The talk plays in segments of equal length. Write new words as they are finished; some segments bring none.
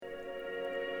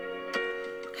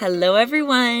Hello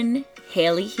everyone,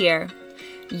 Haley here,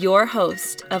 your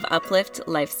host of Uplift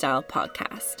Lifestyle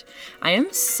Podcast. I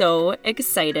am so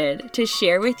excited to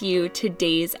share with you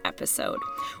today's episode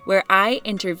where I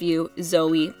interview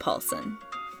Zoe Paulson.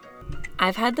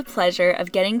 I've had the pleasure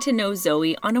of getting to know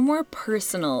Zoe on a more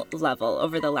personal level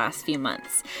over the last few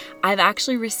months. I've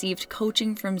actually received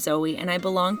coaching from Zoe and I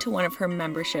belong to one of her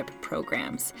membership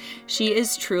programs. She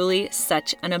is truly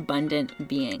such an abundant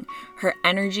being. Her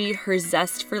energy, her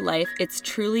zest for life, it's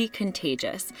truly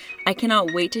contagious. I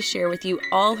cannot wait to share with you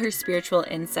all her spiritual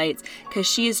insights because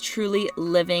she is truly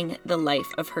living the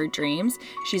life of her dreams.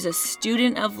 She's a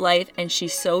student of life and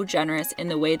she's so generous in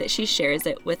the way that she shares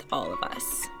it with all of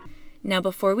us. Now,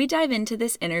 before we dive into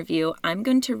this interview, I'm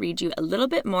going to read you a little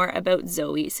bit more about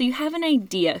Zoe so you have an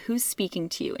idea who's speaking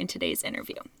to you in today's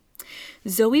interview.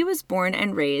 Zoe was born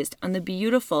and raised on the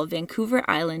beautiful Vancouver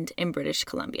Island in British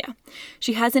Columbia.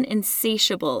 She has an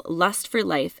insatiable lust for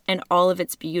life and all of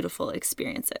its beautiful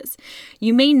experiences.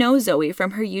 You may know Zoe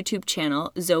from her YouTube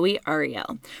channel, Zoe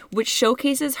Ariel, which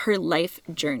showcases her life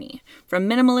journey, from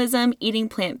minimalism, eating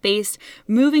plant-based,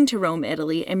 moving to Rome,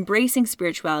 Italy, embracing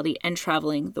spirituality, and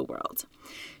traveling the world.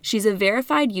 She's a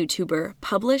verified YouTuber,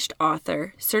 published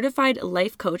author, certified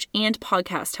life coach, and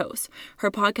podcast host. Her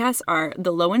podcasts are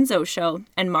The Lo and Zoe Show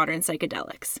and Modern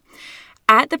Psychedelics.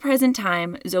 At the present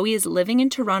time, Zoe is living in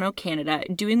Toronto, Canada,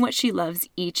 doing what she loves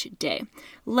each day.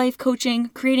 Life coaching,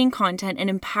 creating content, and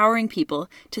empowering people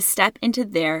to step into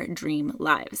their dream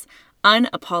lives,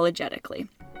 unapologetically.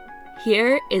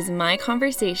 Here is my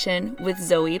conversation with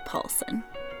Zoe Paulson.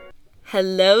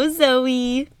 Hello,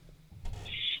 Zoe.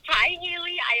 Hi,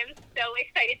 Haley. I am so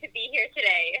excited to be here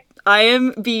today. I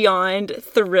am beyond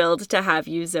thrilled to have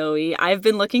you, Zoe. I've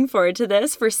been looking forward to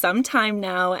this for some time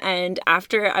now, and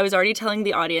I was already telling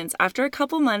the audience, after a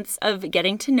couple months of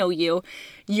getting to know you,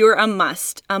 you're a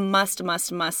must have on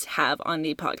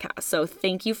the podcast. So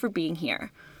thank you for being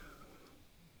here.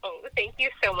 Oh, thank you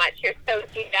so much. You're so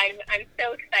sweet. I'm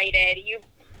so excited. You've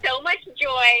so much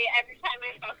joy every time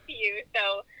I talk to you,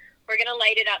 so we're going to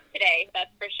light it up today,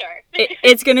 that's for sure.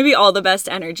 It's going to be all the best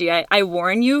energy. I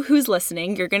warn you who's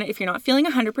listening, if you're not feeling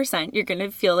 100%, you're going to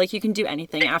feel like you can do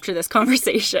anything after this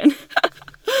conversation.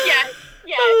 Yes.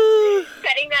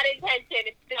 Setting that intention,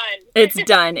 it's done. It's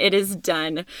done. It is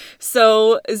done.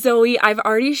 So, Zoe, I've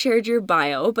already shared your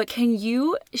bio, but can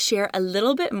you share a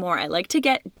little bit more? I like to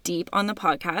get deep on the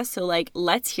podcast. So,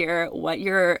 let's hear what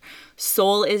your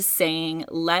soul is saying.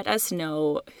 Let us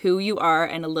know who you are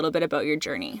and a little bit about your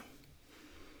journey.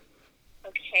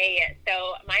 Okay,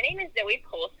 so my name is Zoe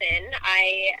Paulson.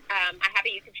 I have a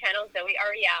YouTube channel, Zoe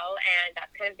Ariel, and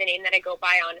that's kind of the name that I go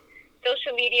by on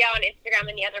social media, on Instagram,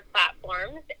 and the other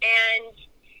platforms. And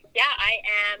yeah, I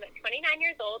am 29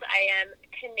 years old. I am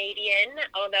Canadian,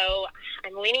 although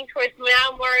I'm leaning towards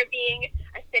now more being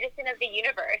a citizen of the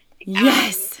universe.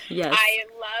 Yes. I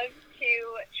love to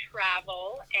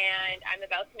travel, and I'm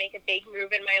about to make a big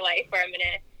move in my life where I'm going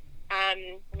to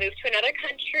move to another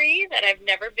country that I've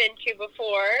never been to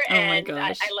before. Oh my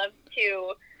gosh. I love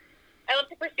to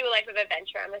pursue a life of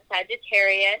adventure. I'm a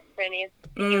Sagittarius for any of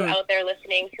you out there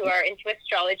listening who are into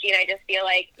astrology, and I just feel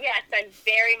like, yes, I'm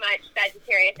very much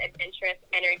Sagittarius, adventurous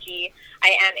energy.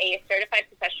 I am a certified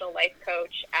professional life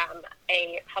coach,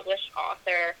 a published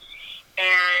author,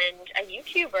 and a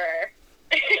YouTuber.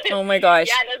 Oh my gosh,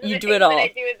 yeah, those are you the do things it all. that I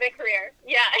do as a career.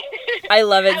 Yeah. I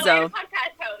love it, Zoe. I'm a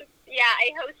podcast host. Yeah,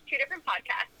 I host 2 different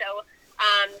podcasts. So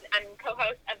I'm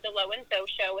co-host of The Lo and Zoe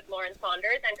Show with Lauren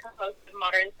Saunders and co-host of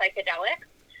Modern Psychedelics,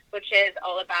 which is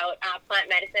all about plant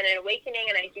medicine and awakening,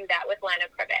 and I do that with Lana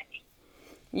Krivik.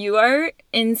 You are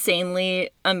insanely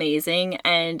amazing,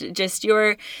 and just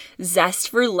your zest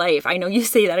for life. I know you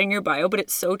say that in your bio, but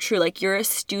it's so true. You're a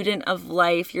student of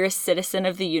life. You're a citizen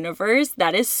of the universe.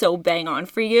 That is so bang on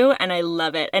for you, and I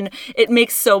love it. And it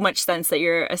makes so much sense that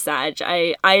you're a Sag.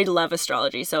 I love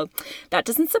astrology, so that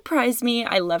doesn't surprise me.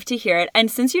 I love to hear it. And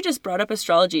since you just brought up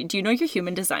astrology, do you know your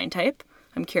human design type?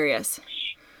 I'm curious.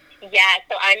 Yeah,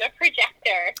 so I'm a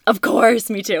projector. Of course,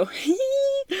 me too. Yeah,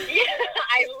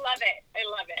 I love it.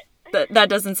 That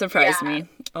doesn't surprise me.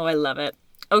 Oh, I love it.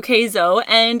 Okay, Zoe,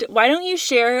 and why don't you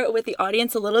share with the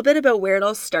audience a little bit about where it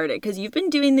all started? Because you've been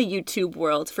doing the YouTube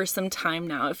world for some time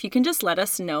now. If you can just let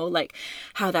us know,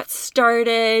 how that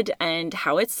started and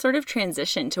how it's sort of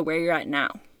transitioned to where you're at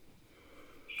now.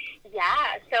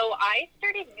 Yeah, so I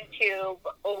started YouTube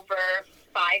over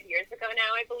 5 years ago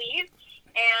now, I believe,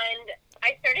 and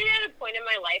I started at a point in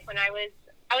my life when I was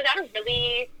at a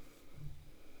really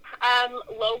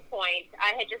low point.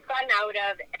 I had just gotten out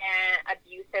of an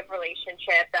abusive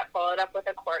relationship that followed up with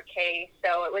a court case,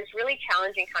 so it was really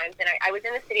challenging times. And I was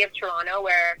in the city of Toronto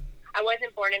where I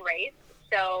wasn't born and raised,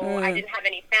 so I didn't have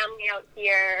any family out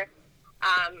here.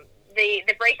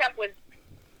 The breakup was,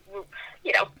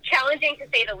 challenging to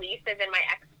say the least, as in my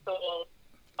ex stole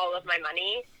all of my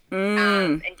money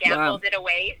and gambled it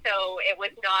away. So it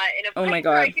was not in a place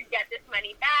where I could get this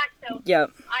money back. So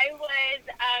I was,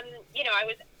 I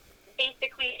was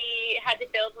basically had to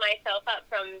build myself up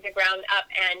from the ground up,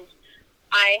 and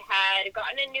I had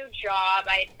gotten a new job.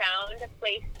 I had found a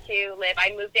place to live.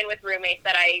 I moved in with roommates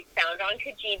that I found on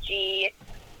Kijiji,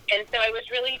 and so I was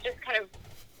really just kind of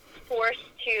forced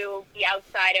to be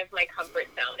outside of my comfort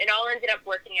zone. It all ended up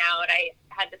working out. I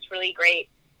had this really great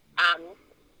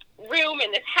room in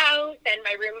this house, and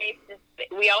my roommates,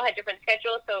 we all had different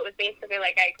schedules, so it was basically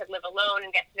like I could live alone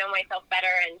and get to know myself better.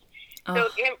 And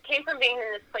so it came from being in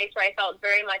this place where I felt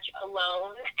very much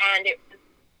alone, and it was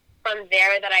from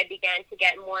there that I began to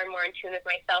get more and more in tune with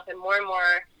myself and more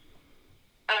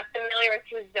familiar with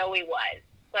who Zoe was,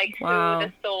 like who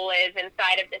the soul is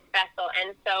inside of this vessel.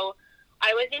 And so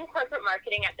I was in corporate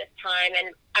marketing at this time, and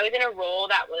I was in a role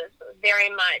that was very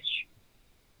much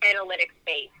analytics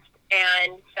based.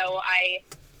 And so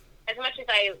as much as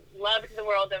I loved the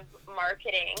world of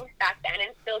marketing back then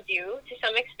and still do to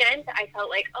some extent, I felt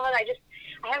like,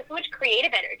 I have so much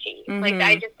creative energy. Like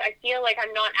I feel like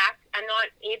I'm not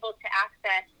able to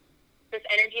access this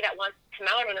energy that wants to come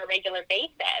out on a regular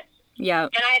basis. Yeah.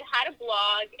 And I had a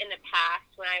blog in the past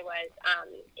when I was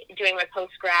doing my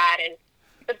post-grad, and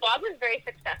the blog was very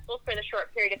successful for the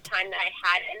short period of time that I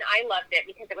had, and I loved it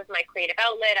because it was my creative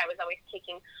outlet. I was always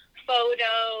taking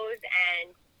photos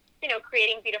and,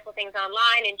 creating beautiful things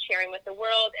online and sharing with the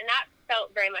world, and that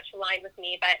felt very much aligned with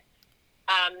me. But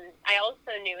I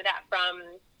also knew that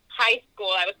from high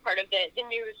school, I was part of the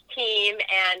news team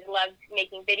and loved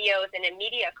making videos in a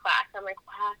media class. I'm like,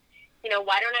 wow,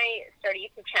 why don't I start a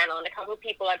YouTube channel? And a couple of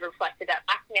people had reflected that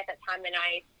back to me at the time, and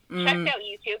I checked out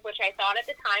YouTube, which I thought at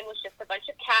the time was just a bunch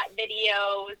of cat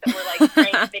videos or like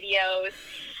prank videos.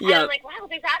 And I'm like, wow,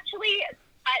 there's actually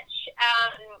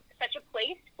such a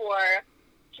place for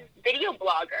just video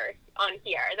bloggers on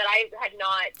here that I had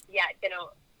not yet been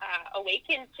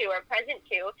awakened to or present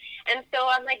to. And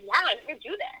so I'm like, yeah, I'm going to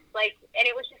do this. And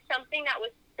it was just something that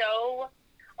was so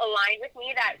aligned with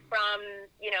me that from,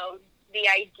 the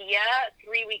idea,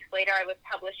 3 weeks later, I was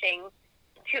publishing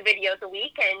 2 videos a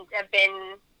week and have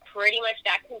been pretty much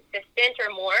that consistent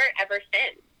or more ever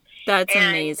since. That's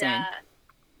amazing.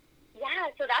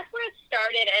 So that's where it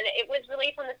started. And it was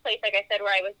really from this place, like I said,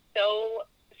 where I was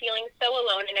feeling so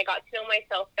alone, and I got to know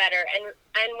myself better. And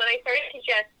when I started to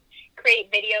just create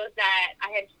videos that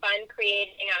I had fun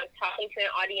creating, I was talking to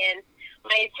an audience,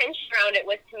 my intention around it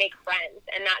was to make friends.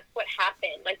 And that's what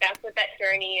happened. That's what that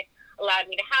journey allowed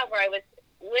me to have, where I was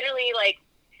literally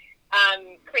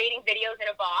creating videos in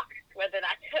a box, whether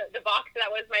that's the box that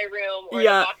was my room or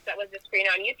the box that was the screen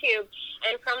on YouTube.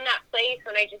 And from that place,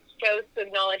 when I just chose to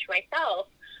acknowledge myself,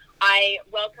 I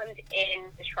welcomed in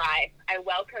the tribe. I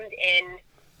welcomed in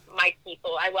my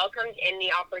people. I welcomed in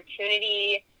the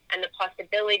opportunity and the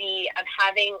possibility of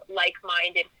having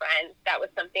like-minded friends. That was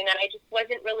something that I just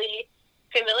wasn't really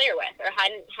familiar with or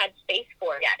hadn't had space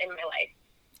for yet in my life.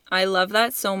 I love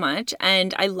that so much.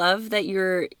 And I love that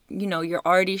you're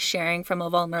already sharing from a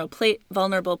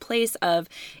vulnerable place of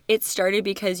it started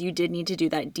because you did need to do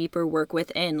that deeper work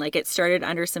within. It started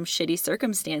under some shitty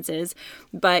circumstances,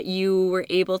 but you were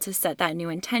able to set that new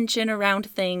intention around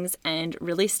things and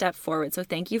really step forward. So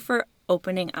thank you for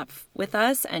opening up with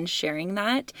us and sharing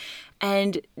that.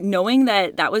 And knowing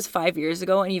that that was 5 years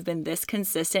ago and you've been this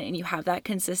consistent and you have that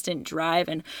consistent drive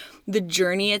and the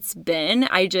journey it's been,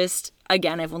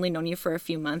 I've only known you for a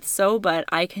few months, but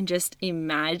I can just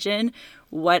imagine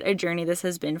what a journey this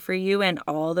has been for you and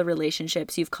all the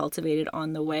relationships you've cultivated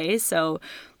on the way. So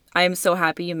I'm so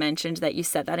happy you mentioned that you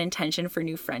set that intention for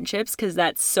new friendships, because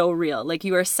that's so real.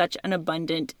 You are such an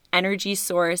abundant energy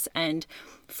source, and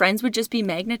friends would just be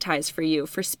magnetized for you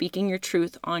for speaking your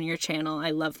truth on your channel. I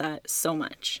love that so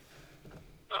much.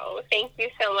 Oh, thank you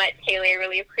so much, Kaylee. I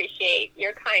really appreciate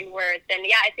your kind words. And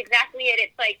yeah, it's exactly it.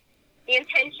 It's the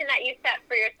intention that you set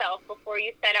for yourself before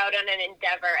you set out on an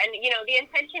endeavor. And, the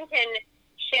intention can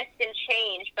shift and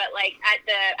change, but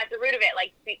at the root of it,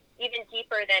 even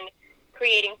deeper than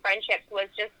creating friendships was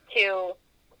just to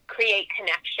create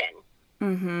connection.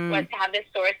 Was to have this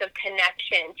source of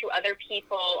connection to other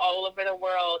people all over the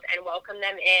world and welcome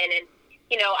them in. And,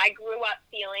 I grew up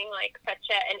feeling like such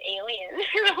an alien.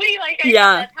 Really,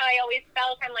 that's how I always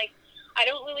felt. I'm I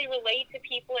don't really relate to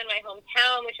people in my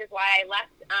hometown, which is why I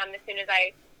left as soon as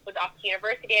I was off to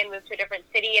university and moved to a different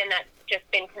city. And that's just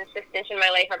been consistent in my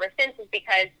life ever since, is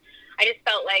because I just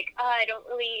felt I don't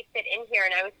really fit in here.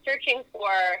 And I was searching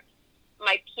for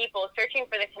my people searching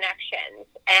for the connections.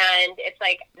 And it's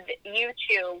like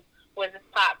YouTube was this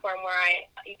platform where I,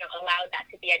 allowed that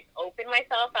to be. I opened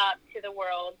myself up to the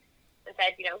world and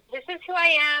said, this is who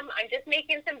I am. I'm just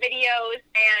making some videos,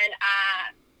 and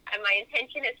my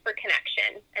intention is for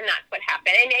connection. And that's what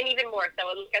happened. And even more so,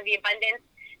 because the abundance,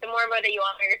 the more and more that you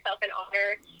honor yourself and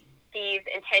honor these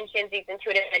intentions, these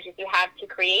intuitive edges you have to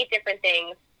create different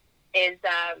things, is,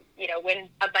 when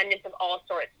abundance of all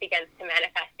sorts begins to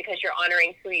manifest, because you're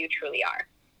honoring who you truly are.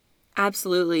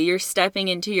 Absolutely. You're stepping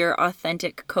into your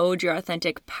authentic code, your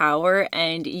authentic power,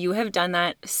 and you have done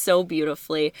that so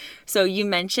beautifully. So you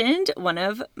mentioned one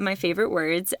of my favorite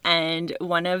words and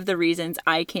one of the reasons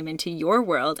I came into your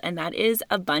world, and that is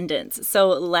abundance. So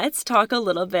let's talk a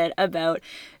little bit about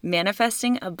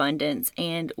manifesting abundance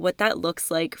and what that looks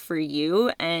like for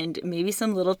you, and maybe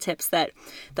some little tips that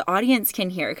the audience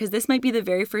can hear, because this might be the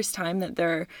very first time that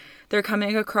they're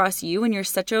coming across you, and you're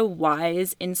such a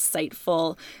wise,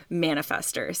 insightful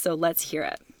manifester. So let's hear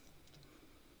it.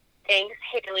 Thanks,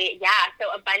 Haley. Yeah, so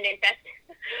abundance, that's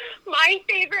my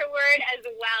favorite word as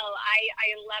well. I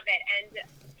love it. And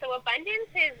so abundance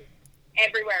is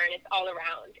everywhere, and it's all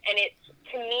around. And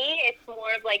to me, it's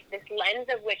more of like this lens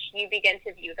of which you begin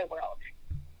to view the world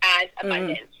as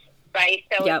abundance, right?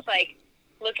 So It's like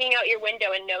looking out your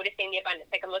window and noticing the abundance.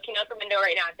 Like, I'm looking out the window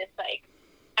right now at this, like,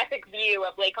 epic view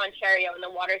of Lake Ontario, and the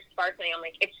water's sparkling. I'm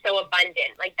like, it's so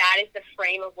abundant. Like, that is the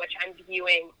frame of which I'm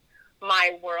viewing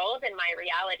my world and my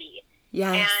reality.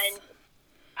 Yes. And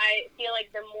I feel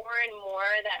like the more and more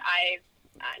that I've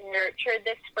nurtured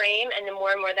this frame, and the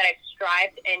more and more that I've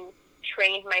strived and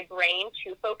trained my brain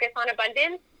to focus on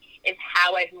abundance, is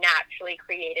how I've naturally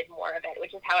created more of it,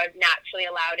 which is how I've naturally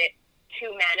allowed it to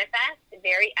manifest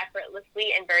very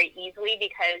effortlessly and very easily,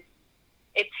 because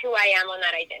it's who I am on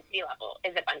that identity level,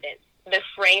 is abundance. The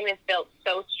frame is built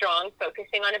so strong,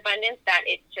 focusing on abundance, that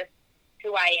it's just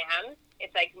who I am.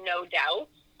 It's like, no doubt.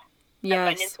 Yes.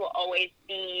 Abundance will always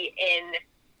be in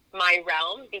my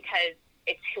realm, because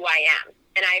it's who I am.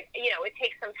 And it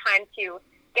takes some time to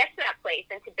get to that place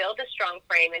and to build a strong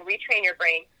frame and retrain your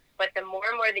brain. But the more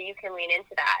and more that you can lean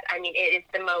into that, I mean, it is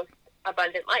the most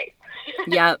abundant life.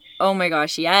 Yeah. Oh my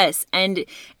gosh. Yes. And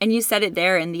you said it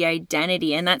there, in the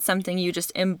identity, and that's something you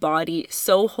just embody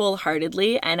so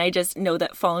wholeheartedly. And I just know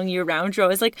that following you around, you're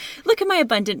always like, look at my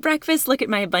abundant breakfast, look at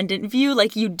my abundant view.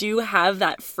 Like, you do have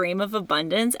that frame of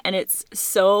abundance, and it's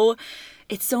so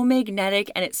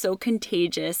magnetic, and it's so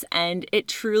contagious, and it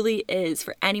truly is.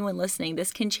 For anyone listening,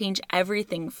 this can change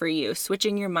everything for you,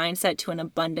 switching your mindset to an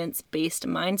abundance-based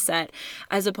mindset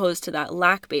as opposed to that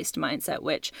lack-based mindset,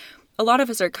 which a lot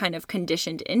of us are kind of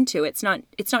conditioned into. It's not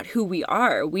who we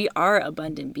are. We are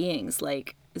abundant beings,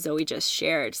 like Zoe just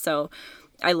shared. So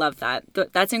I love that.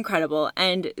 That's incredible.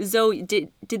 And Zoe,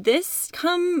 did this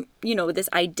come, this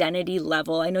identity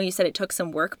level? I know you said it took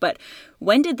some work, but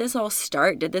when did this all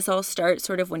start? Did this all start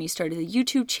sort of when you started the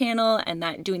YouTube channel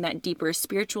and doing that deeper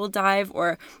spiritual dive?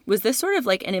 Or was this sort of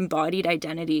like an embodied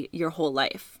identity your whole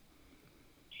life?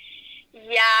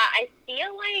 Yeah, I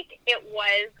feel like it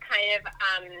was kind of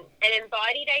an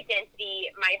embodied identity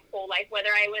my whole life, whether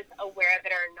I was aware of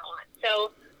it or not.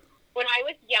 So when I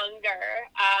was younger,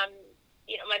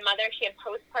 my mother, she had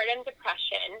postpartum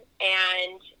depression,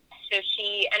 and so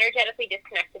she energetically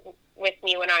disconnected with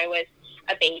me when I was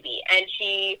a baby, and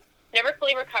she never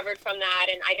fully recovered from that.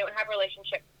 And I don't have a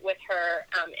relationship with her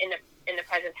in the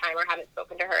present time, or haven't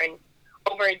spoken to her in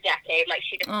over a decade. Like,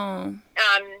 she just,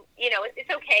 it's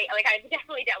okay. Like, I've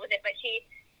definitely dealt with it, but she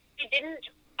didn't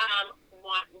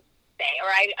want to say, or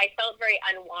I felt very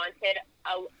unwanted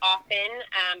often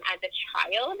as a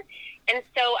child. And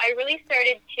so I really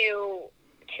started to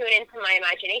tune into my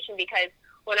imagination, because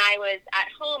when I was at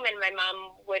home and my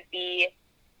mom would be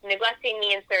neglecting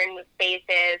me in certain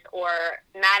spaces, or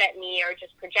mad at me, or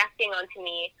just projecting onto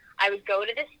me, I would go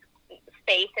to this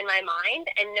space in my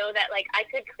mind and know that, like, I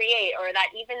could create, or that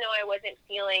even though I wasn't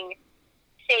feeling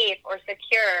safe or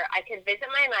secure, I could visit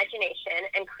my imagination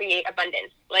and create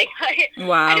abundance. Like,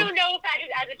 wow. I don't know if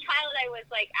as a child I was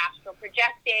like astral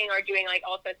projecting or doing like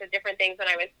all sorts of different things when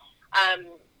I was,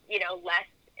 less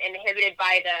inhibited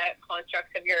by the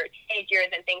constructs of your teenage years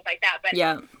and things like that. But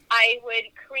yeah, I would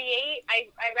create, I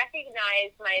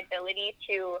recognize my ability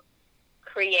to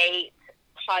create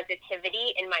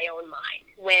positivity in my own mind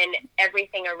when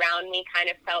everything around me kind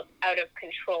of felt out of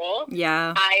control.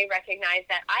 Yeah, I recognize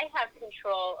that I have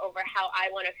control over how I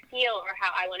want to feel or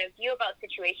how I want to view about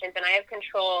situations, and I have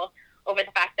control over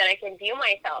the fact that I can view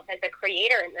myself as a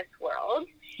creator in this world.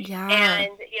 Yeah.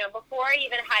 And, before I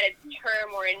even had a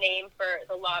term or a name for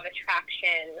the law of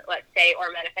attraction, let's say,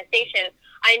 or manifestation,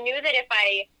 I knew that if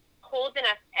I hold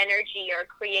enough energy or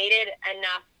created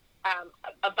enough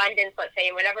abundance, let's say,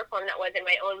 in whatever form that was in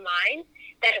my own mind,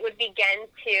 that it would begin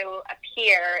to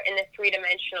appear in the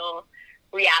three-dimensional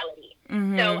reality.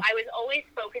 Mm-hmm. So I was always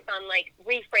focused on like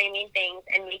reframing things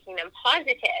and making them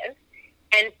positive.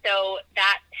 And so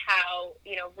that's how,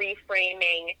 you know,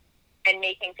 reframing and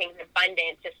making things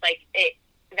abundant, just like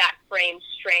that frame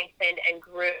strengthened and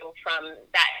grew from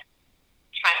that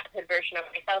childhood version of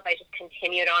myself. I just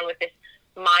continued on with this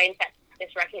mindset,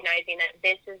 this recognizing that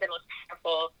this is the most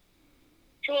powerful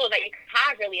tool that you can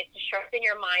have, really, is to sharpen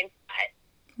your mindset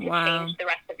to change the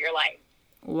rest of your life.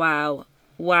 Wow.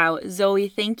 Wow. Zoe,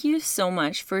 thank you so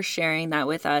much for sharing that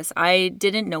with us. I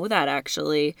didn't know that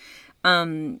actually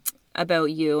about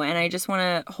you. And I just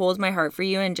want to hold my heart for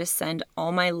you and just send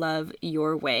all my love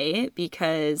your way,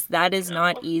 because that is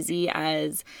not easy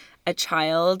as a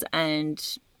child.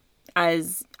 And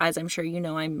as I'm sure you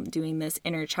know, I'm doing this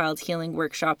inner child healing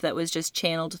workshop that was just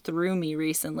channeled through me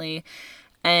recently.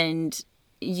 And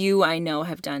you, I know,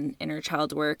 have done inner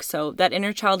child work. So that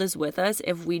inner child is with us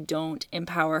if we don't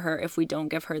empower her, if we don't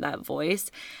give her that voice.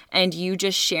 And you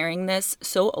just sharing this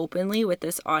so openly with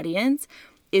this audience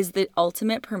is the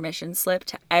ultimate permission slip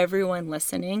to everyone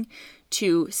listening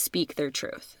to speak their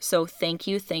truth. So thank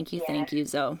you, thank you, thank you,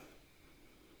 Zoe.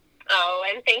 Oh,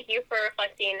 and thank you for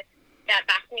reflecting that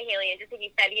back to me, Haley. And just like you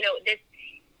said, you know,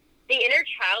 the inner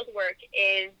child work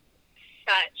is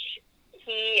such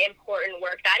key, important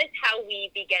work. That is how we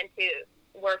begin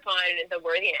to work on the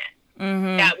worthiness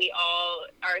that we all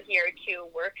are here to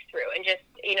work through. And just,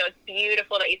 you know, it's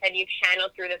beautiful that you said you've channeled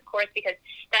through this course, because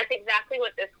that's exactly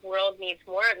what this world needs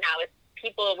more of now. Is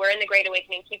people, we're in the Great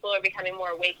Awakening, people are becoming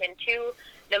more awakened to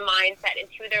the mindset and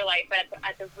to their life, but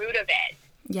at the root of it,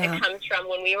 it comes from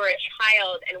when we were a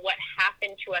child and what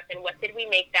happened to us and what did we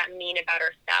make that mean about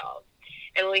ourselves.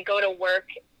 And when we go to work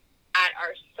at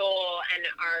our soul and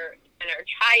our inner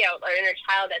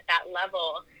child at that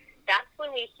level, that's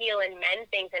when we heal and mend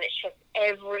things, and it shifts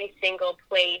every single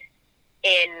place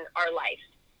in our life.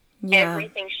 Yeah.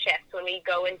 Everything shifts when we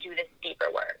go and do this deeper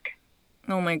work.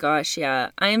 Oh my gosh, yeah.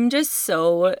 I'm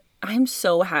so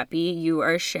happy you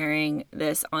are sharing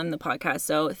this on the podcast.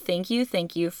 So thank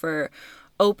you for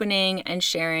opening and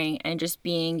sharing and just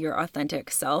being your authentic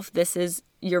self.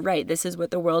 You're right. This is what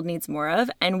the world needs more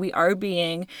of. And we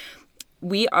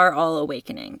are all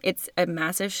awakening. It's a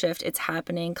massive shift. It's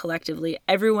happening collectively.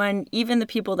 Everyone, even the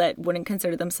people that wouldn't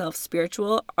consider themselves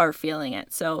spiritual, are feeling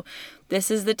it. So this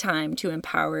is the time to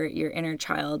empower your inner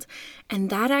child.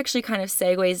 And that actually kind of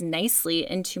segues nicely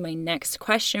into my next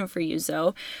question for you,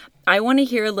 Zoe. I want to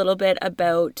hear a little bit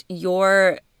about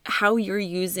how you're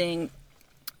using,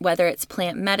 whether it's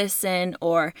plant medicine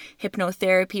or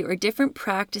hypnotherapy or different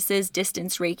practices,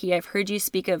 distance Reiki. I've heard you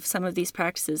speak of some of these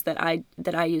practices that I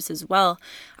use as well.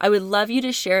 I would love you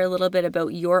to share a little bit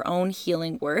about your own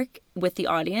healing work with the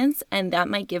audience, and that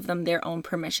might give them their own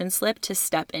permission slip to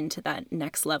step into that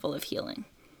next level of healing.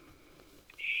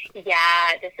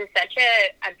 Yeah, this is such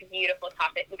a beautiful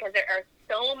topic, because there are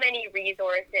so many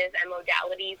resources and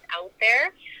modalities out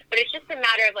there, but it's just a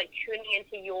matter of like tuning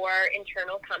into your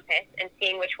internal compass and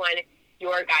seeing which one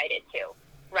you're guided to,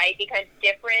 right? Because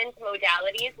different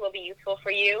modalities will be useful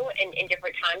for you in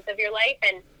different times of your life.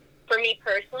 And for me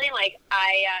personally, like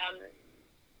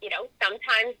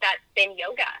sometimes that's been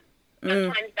yoga,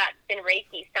 sometimes that's been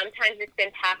Reiki, sometimes it's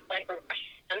been past life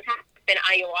regression, sometimes it's been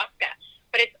ayahuasca.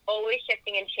 But it's always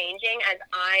shifting and changing as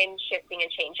I'm shifting and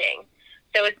changing.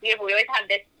 So it's beautiful. We always have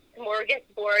this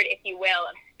smorgasbord, if you will,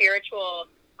 of spiritual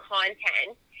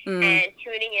content and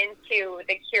tuning into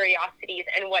the curiosities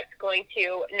and what's going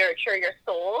to nurture your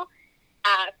soul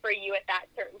for you at that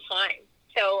certain time.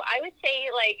 So I would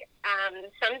say, like,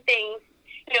 some things,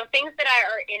 things that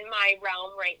are in my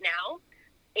realm right now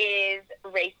is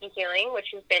Reiki healing, which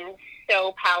has been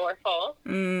so powerful,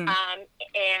 and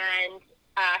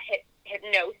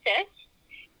hypnosis.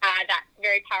 That's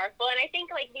very powerful. And I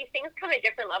think, like, these things come at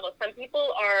different levels. Some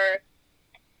people are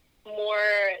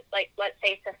more, like, let's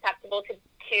say, susceptible to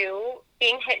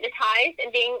being hypnotized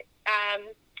and being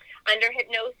under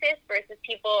hypnosis, versus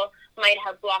people might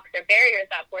have blocks or barriers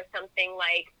up, where something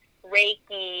like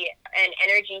Reiki and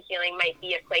energy healing might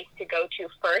be a place to go to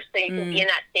first, so you can be in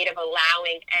that state of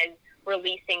allowing and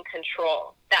releasing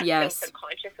control that's so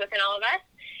subconscious within all of us.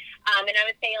 And I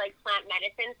would say, like, plant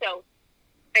medicine. So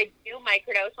I do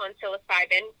microdose on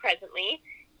psilocybin presently,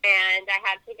 and I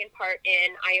have taken part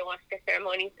in ayahuasca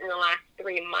ceremonies in the last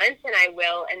 3 months, and I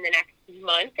will in the next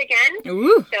month again.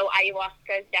 Ooh. So ayahuasca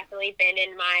has definitely been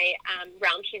in my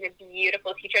realm. She's a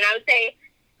beautiful teacher. And I would say,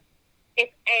 if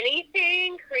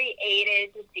anything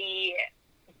created the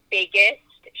biggest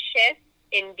shift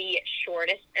in the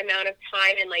shortest amount of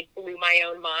time and like blew my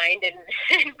own mind and,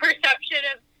 and perception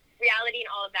of reality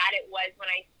and all of that. It was when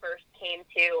I first came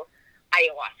to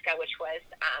ayahuasca, which was,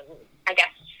 I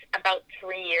guess, about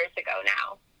 3 years ago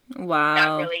now. Wow.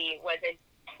 That really was a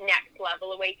next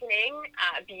level awakening.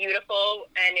 Beautiful,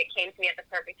 and it came to me at the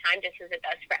perfect time, just as it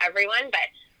does for everyone. But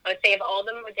I would say of all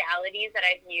the modalities that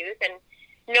I've used, and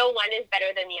no one is better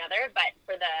than the other, but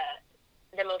for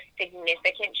the most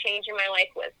significant change in my life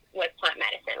was plant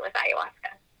medicine, with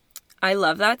ayahuasca. I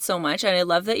love that so much. And I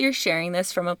love that you're sharing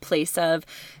this from a place of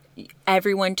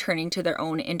everyone turning to their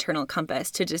own internal compass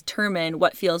to determine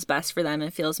what feels best for them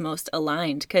and feels most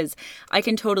aligned. Because I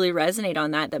can totally resonate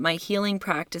on that my healing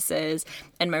practices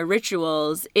and my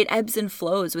rituals, it ebbs and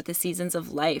flows with the seasons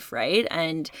of life, right?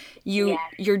 And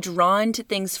you're drawn to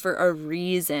things for a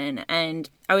reason. And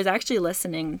I was actually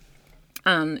listening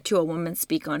to a woman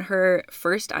speak on her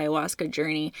first ayahuasca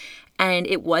journey, and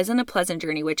it wasn't a pleasant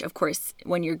journey, which of course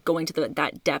when you're going to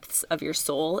that depths of your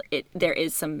soul, there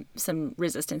is some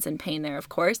resistance and pain there, of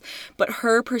course. But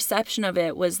her perception of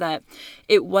it was that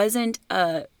it wasn't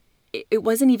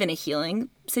even a healing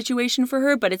situation for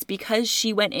her, but it's because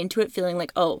she went into it feeling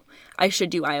like, oh, I should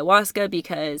do ayahuasca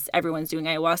because everyone's doing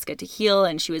ayahuasca to heal,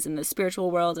 and she was in the spiritual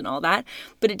world and all that,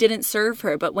 but it didn't serve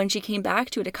her. But when she came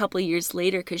back to it a couple of years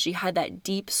later, because she had that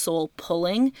deep soul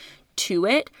pulling to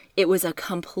it, it was a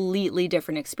completely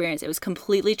different experience. It was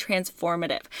completely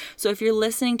transformative. So if you're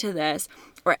listening to this,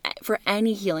 or for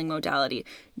any healing modality,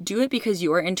 do it because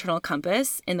your internal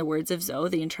compass, in the words of Zoe,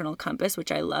 the internal compass,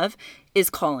 which I love, is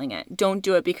calling it. Don't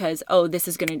do it because, oh, this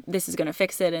is gonna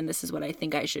fix it and this is what I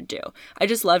think I should do. I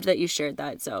just loved that you shared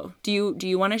that, Zoe. Do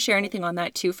you want to share anything on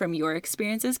that too from your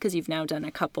experiences? Because you've now done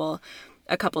a couple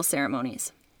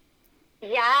ceremonies.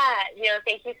 Yeah,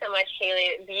 thank you so much,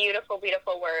 Haley. Beautiful,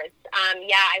 beautiful words.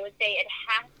 I would say it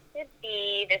has to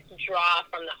be this draw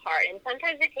from the heart, and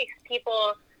sometimes it takes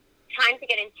people time to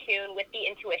get in tune with the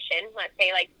intuition, let's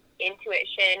say like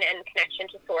intuition and connection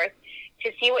to source,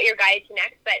 to see what you're guided to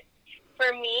next. But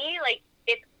for me, like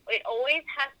it always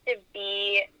has to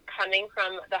be coming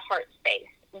from the heart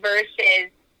space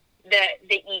versus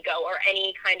the ego or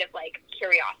any kind of like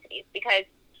curiosities, because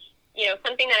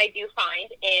something that I do find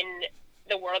in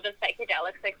the world of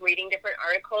psychedelics, like reading different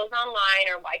articles online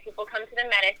or why people come to the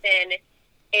medicine,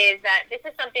 is that this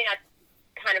is something that's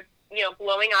kind of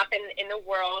blowing up in the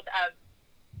world of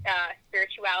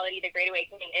spirituality. The Great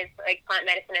Awakening is like plant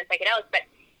medicine and psychedelics. But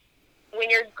when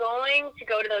you're going to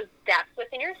go to those depths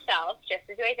within yourself, just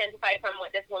as you identified from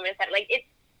what this woman said, like it's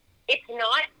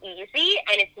not easy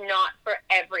and it's not for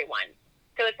everyone.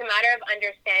 So it's a matter of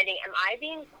understanding, am I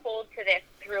being pulled to this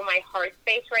through my heart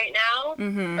space right now?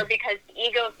 Mm-hmm. Or because the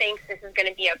ego thinks this is going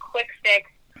to be a quick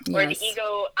fix, or the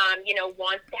ego,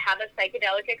 wants to have a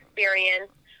psychedelic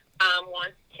experience,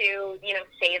 wants to,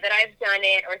 say that I've done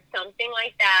it or something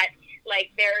like that. Like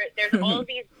there's all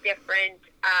these different,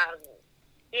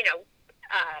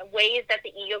 ways that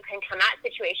the ego can come at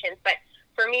situations. But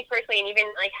for me personally, and even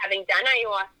like having done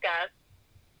ayahuasca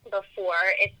before,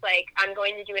 it's like I'm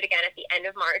going to do it again at the end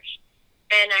of March,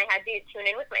 and I had to tune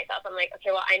in with myself. I'm like, okay,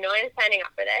 well, I know I'm signing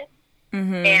up for this,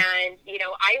 and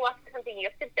ayahuasca is something you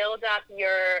have to build up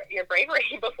your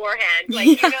bravery beforehand.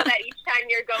 Like that each time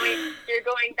you're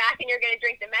going back and you're going to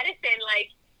drink the medicine,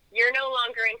 like you're no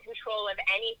longer in control of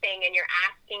anything, and you're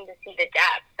asking to see the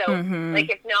depth. So like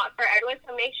it's not for everyone.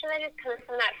 So make sure that it comes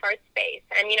from that heart space.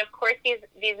 I mean, of course, these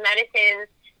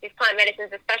medicines, these plant medicines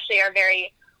especially, are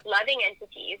very loving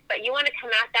entities, but you want to come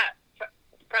at that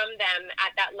from them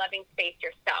at that loving space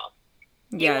yourself.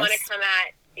 Yes. You want to come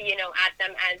at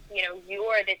them as,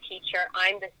 you're the teacher,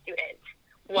 I'm the student.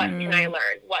 What can I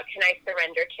learn? What can I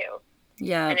surrender to?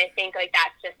 Yeah. And I think like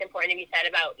that's just important to be said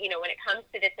about, when it comes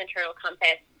to this internal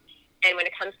compass, and when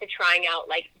it comes to trying out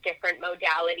like different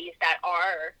modalities that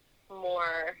are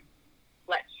more,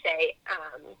 let's say,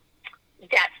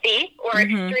 depthy or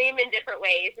extreme in different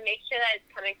ways, and make sure that it's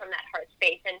coming from that heart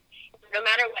space. And no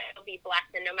matter what, it'll be blessed,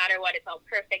 and no matter what, it's all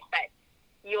perfect, but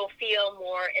you'll feel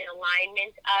more in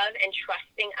alignment of and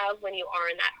trusting of when you are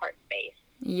in that heart space.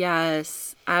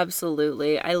 Yes,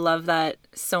 absolutely. I love that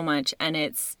so much, and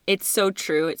it's so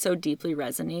true. It so deeply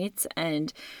resonates.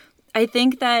 And I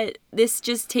think that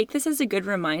take this as a good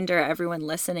reminder, everyone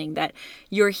listening, that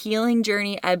your healing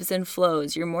journey ebbs and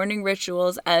flows. Your morning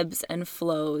rituals ebbs and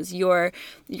flows. Your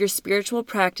spiritual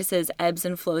practices ebbs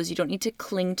and flows. You don't need to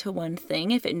cling to one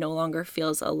thing if it no longer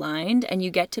feels aligned, and you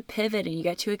get to pivot and you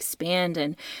get to expand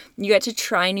and you get to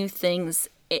try new things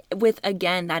with,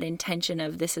 again, that intention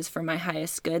of this is for my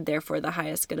highest good, therefore the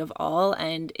highest good of all,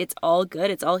 and it's all good.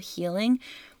 It's all healing.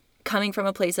 coming from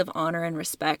a place of honor and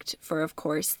respect for, of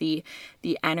course, the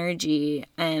energy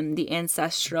and the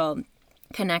ancestral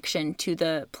connection to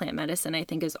the plant medicine, I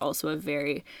think is also a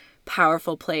very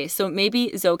powerful place. So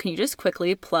maybe, Zoe, can you just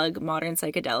quickly plug Modern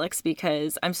Psychedelics,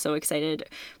 because I'm so excited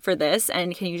for this,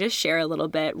 and can you just share a little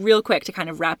bit real quick to kind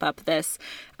of wrap up this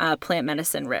plant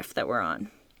medicine riff that we're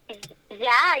on?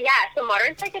 Yeah. So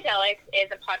Modern Psychedelics is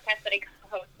a podcast that I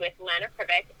co-host with Lana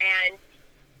Pribic, and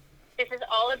this is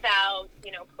all about,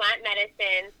 plant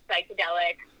medicine,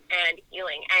 psychedelics, and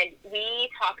healing. And we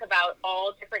talk about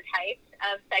all different types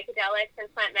of psychedelics and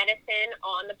plant medicine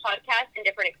on the podcast and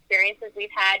different experiences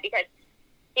we've had, because,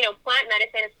 plant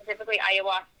medicine, specifically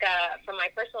ayahuasca, from my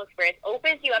personal experience,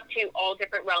 opens you up to all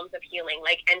different realms of healing,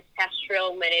 like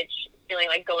ancestral lineage healing,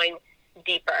 like going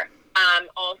deeper.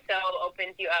 Also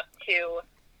opens you up to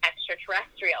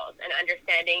extraterrestrials and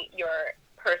understanding your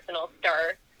personal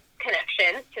star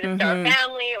connections to the star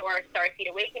family or starseed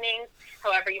awakenings,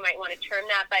 however you might want to term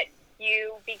that. But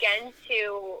you begin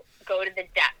to go to the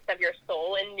depths of your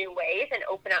soul in new ways and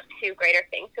open up to greater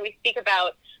things. So we speak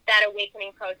about that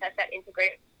awakening process, that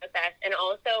integration process, and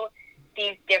also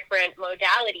these different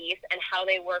modalities and how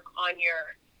they work on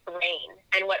your brain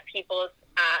and what people's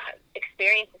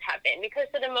experiences have been. Because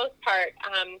for the most part,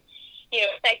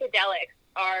 psychedelics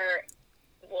are,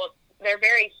 they're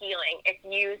very healing if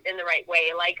used in the right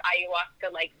way, like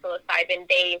ayahuasca, like psilocybin.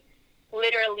 They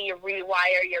literally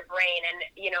rewire your brain. And,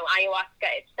 ayahuasca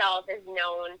itself is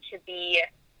known to be,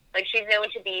 she's known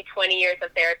to be 20 years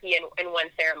of therapy in one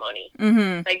ceremony.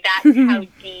 Like, that's how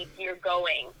deep you're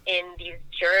going in these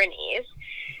journeys.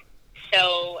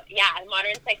 So, yeah,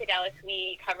 Modern Psychedelics,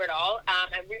 we covered all.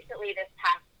 And recently, this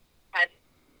past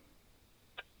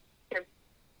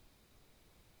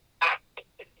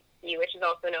which is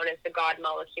also known as the God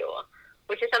molecule,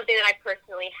 which is something that I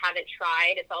personally haven't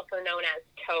tried. It's also known as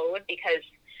toad because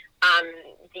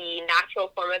the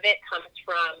natural form of it comes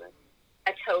from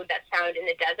a toad that's found in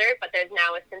the desert, but there's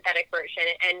now a synthetic version.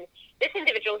 And this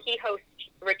individual, he hosts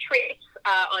retreats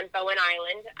on Bowen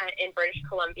Island in British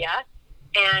Columbia,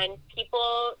 and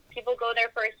people go there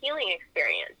for a healing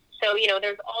experience. So,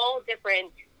 there's all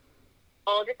different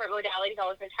modalities,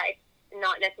 all different types,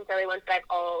 not necessarily ones that I've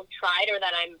all tried or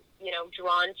that I'm,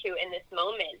 drawn to in this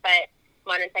moment, but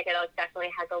Modern Psychedelics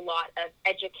definitely has a lot of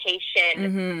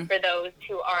education for those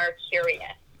who are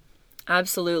curious.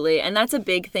 Absolutely. And that's a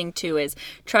big thing too, is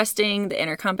trusting the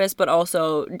inner compass, but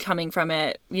also coming from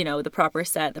it, the proper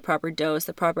set, the proper dose,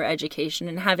 the proper education,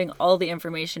 and having all the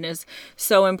information is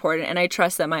so important. And I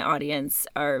trust that my audience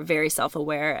are very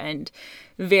self-aware and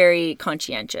very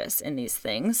conscientious in these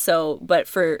things. So, but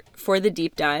for the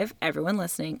deep dive, everyone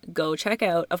listening, go check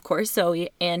out, of course, Zoe,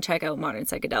 and check out Modern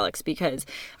Psychedelics, because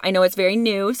I know it's very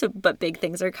new, but big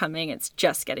things are coming. It's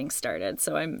just getting started.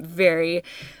 So I'm very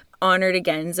honored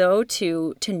again, Zoe,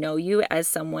 to know you as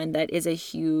someone that is a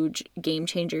huge game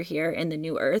changer here in the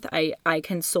New Earth. I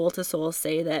can soul to soul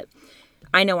say that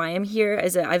I know I am here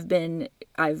as I've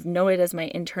known it as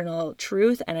my internal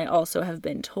truth, and I also have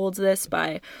been told this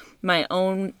by my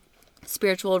own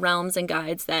spiritual realms and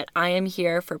guides that I am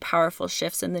here for powerful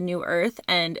shifts in the New Earth.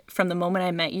 And from the moment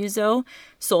I met you, Zoe,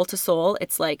 soul to soul,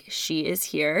 it's like she is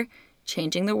here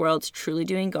changing the world, truly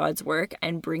doing God's work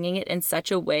and bringing it in such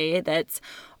a way that's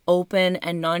open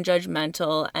and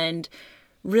non-judgmental and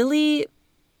really,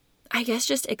 I guess,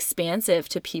 just expansive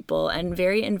to people and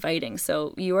very inviting.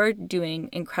 So you are doing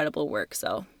incredible work,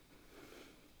 so.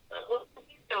 Well,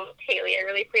 Haley, I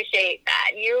really appreciate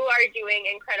that. You are doing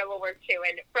incredible work too.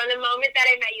 And from the moment that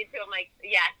I met you too, I'm like,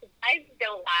 yes, vibes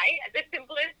don't lie. At the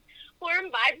simplest form,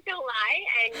 vibes don't lie.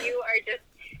 And you are just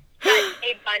such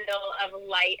a bundle of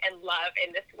light and love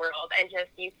in this world. And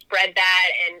just you spread that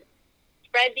and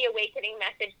spread the awakening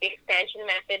message, the expansion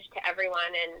message to everyone,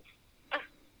 and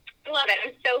I love it.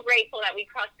 I'm so grateful that we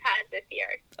crossed paths this year.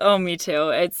 Oh, me too.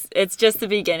 It's just the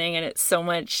beginning, and it's so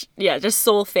much, just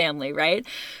soul family, right?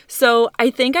 So I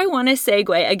think I want to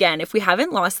segue again, if we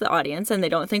haven't lost the audience and they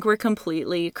don't think we're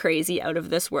completely crazy out of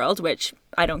this world, which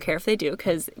I don't care if they do,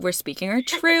 because we're speaking our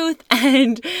truth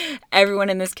and everyone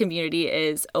in this community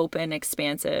is open,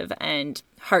 expansive, and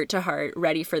heart to heart,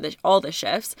 ready for all the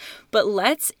shifts. But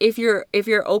if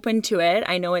you're open to it,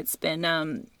 I know it's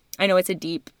a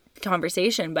deep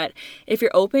conversation, but if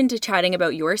you're open to chatting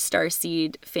about your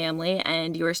starseed family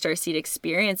and your starseed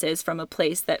experiences from a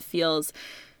place that feels,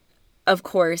 of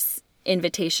course,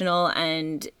 invitational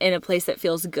and in a place that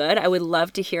feels good, I would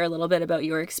love to hear a little bit about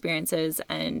your experiences,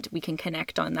 and we can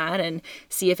connect on that and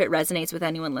see if it resonates with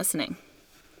anyone listening.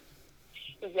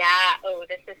 Yeah. Oh,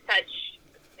 this is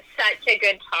such a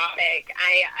good topic.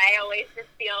 I always just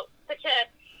feel such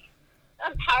a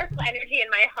a powerful energy in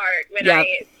my heart when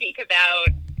I speak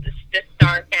about the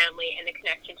star family and the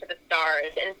connection to the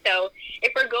stars. And so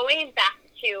if we're going back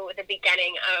to the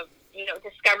beginning of,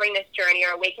 discovering this journey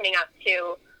or awakening up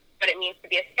to what it means to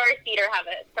be a star seed or have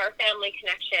a star family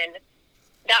connection,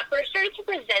 that first started to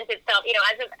present itself,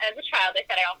 as a child, I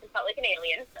said I often felt like an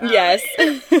alien. Yes.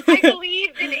 I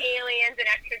believed in aliens and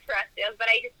extraterrestrials, but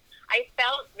I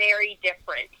felt very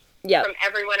different from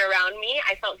everyone around me.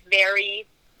 I felt very,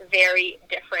 very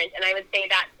different. And I would say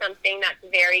that's something that's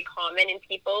very common in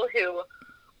people who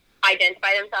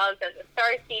identify themselves as a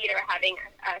star seed or having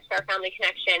a star family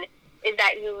connection, is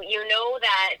that you know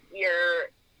that you're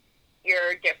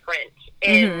different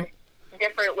in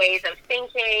different ways of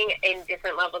thinking, in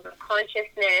different levels of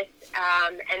consciousness.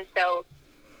 And so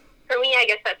for me, I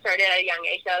guess that started at a young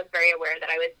age. I was very aware that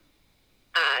I was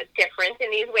different in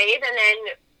these ways. And then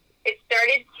it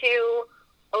started to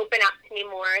open up to me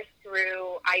more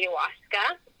through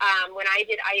ayahuasca. When I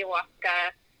did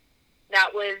ayahuasca, that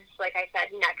was, like I said,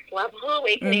 next level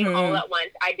awakening all at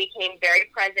once. I became very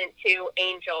present to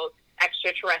angels,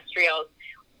 extraterrestrials,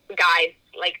 guides,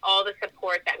 like all the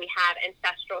support that we have,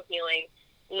 ancestral healing,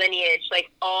 lineage, like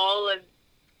all of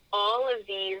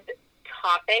these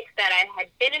topics that I had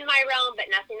been in my realm, but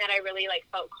nothing that I really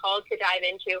felt called to dive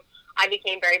into. I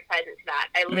became very present to that.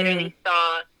 I literally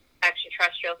saw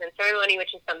extraterrestrials in ceremony,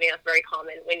 which is something that's very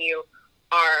common when you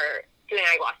are doing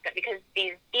ayahuasca, because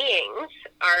these beings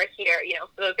are here.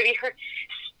 For those of you who are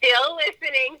still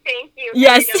listening, thank you.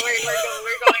 Yes. I know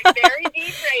we're going very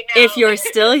deep right now. If you're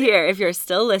still here, if you're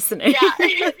still listening.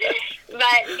 Yeah.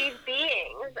 But these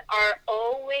beings are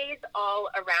always all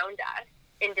around us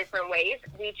in different ways.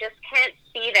 We just can't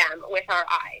see them with our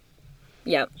eyes.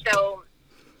 Yep. So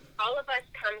all of us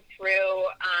come through,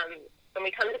 when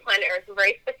we come to planet Earth, for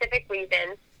very specific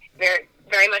reasons, very,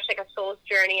 very much like a soul's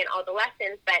journey and all the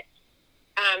lessons, but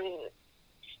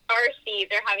star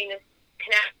seeds are having this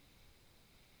connect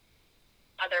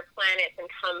other planets and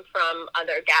come from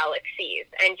other galaxies,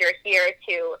 and you're here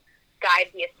to guide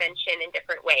the ascension in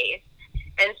different ways.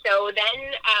 And so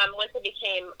then once I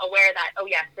became aware that, oh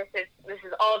yes, this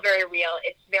is all very real,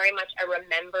 it's very much a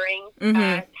remembering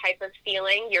type of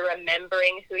feeling. You're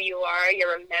remembering who you are,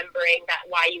 you're remembering that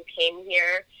why you came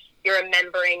here, you're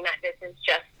remembering that this is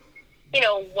just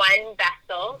one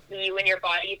vessel, you and your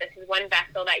body, this is one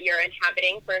vessel that you're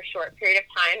inhabiting for a short period of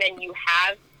time, and you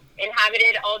have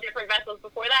inhabited all different vessels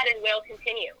before that and will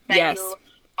continue. That you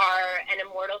are an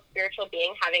immortal spiritual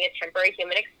being having a temporary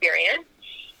human experience.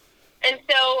 And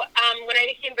so when I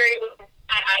became very aware of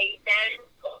that, I then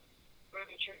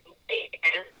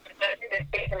this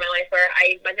space in my life where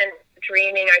I wasn't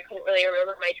dreaming, I couldn't really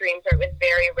remember my dreams, or it was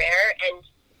very rare. And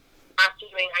after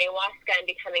doing ayahuasca and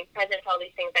becoming present to all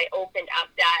these things, I opened up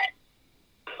that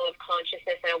level of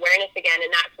consciousness and awareness again,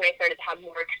 and that's when I started to have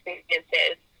more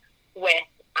experiences with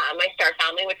my star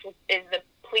family, which is the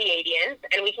Pleiadians,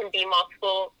 and we can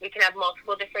have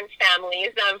multiple different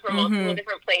families from multiple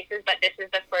different places, but this is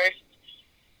the first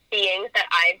beings that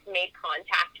I've made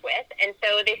contact with. And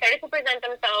so they started to present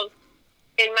themselves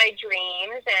in my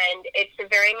dreams, and it's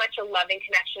very much a loving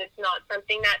connection. It's not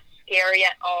something that's scary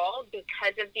at all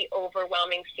because of the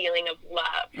overwhelming feeling of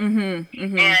love. And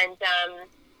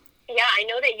I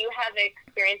know that you have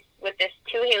experience with this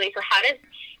too, Haley. So how does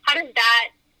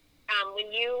that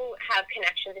when you have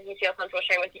connections and you feel comfortable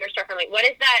sharing with your star family, what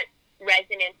is that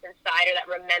resonance inside, or that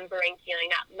remembering feeling,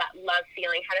 that love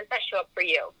feeling? How does that show up for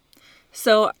you?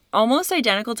 So almost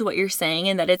identical to what you're saying,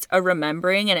 in that it's a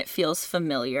remembering and it feels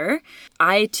familiar.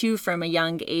 I too, from a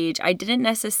young age, I didn't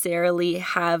necessarily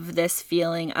have this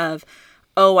feeling of,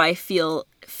 oh, I feel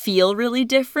really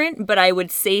different, but I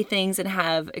would say things and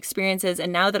have experiences.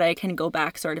 And now that I can go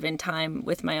back sort of in time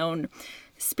with my own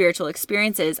spiritual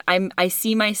experiences, I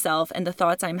see myself and the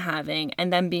thoughts I'm having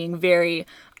and them being very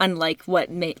unlike what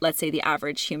let's say the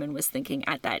average human was thinking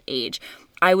at that age.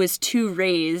 I was too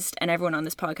raised, and everyone on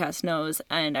this podcast knows,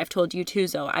 and I've told you too,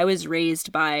 Zoe, I was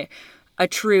raised by a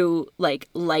true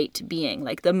light being.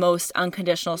 The most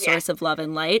unconditional source of love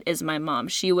and light is my mom.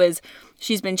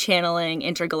 She's been channeling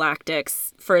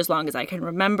intergalactics for as long as I can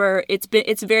remember.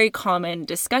 It's very common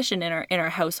discussion in our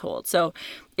household, so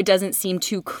it doesn't seem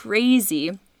too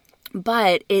crazy.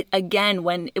 But it, again,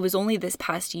 when it was only this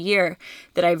past year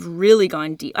that I've really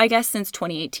gone deep, I guess since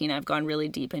 2018, I've gone really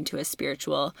deep into a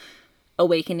spiritual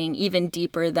awakening, even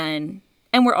deeper than,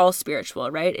 and we're all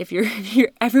spiritual, right? If you're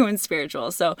everyone's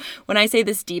spiritual. So when I say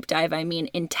this deep dive, I mean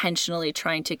intentionally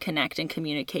trying to connect and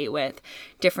communicate with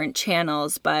different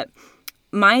channels. But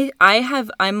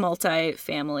I'm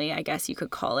multi-family, I guess you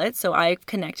could call it. So I've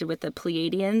connected with the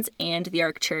Pleiadians and the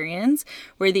Arcturians,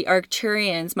 where the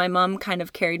Arcturians, my mom kind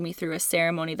of carried me through a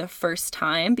ceremony the first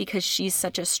time because she's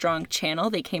such a strong channel.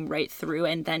 They came right through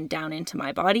and then down into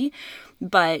my body.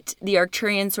 But the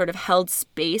Arcturians sort of held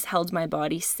space, held my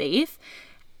body safe.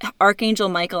 Archangel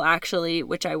Michael, actually,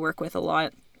 which I work with a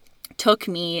lot, took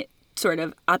me sort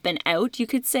of up and out, you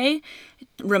could say,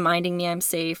 reminding me I'm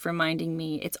safe, reminding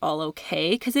me it's all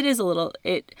okay, because it was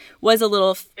a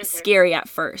little scary at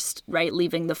first, right?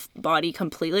 Leaving the body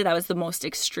completely. That was the most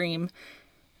extreme,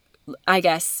 I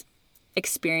guess,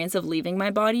 experience of leaving my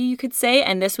body, you could say.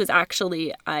 And this was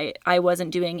actually, I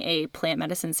wasn't doing a plant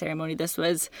medicine ceremony. This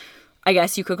was, I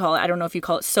guess you could call it, I don't know if you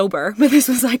call it sober, but this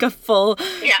was like a full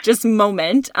just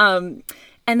moment.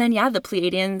 And then, the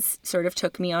Pleiadians sort of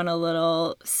took me on a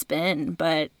little spin.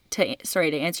 But to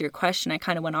answer your question, I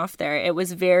kind of went off there. It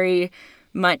was very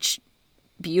much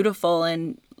beautiful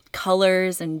and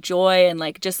colors and joy and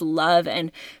like just love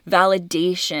and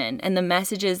validation. And the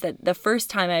messages that the first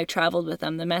time I traveled with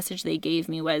them, the message they gave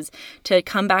me was to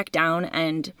come back down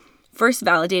and first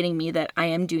validating me that I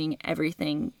am doing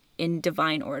everything in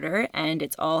divine order and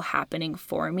it's all happening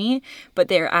for me, but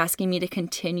they're asking me to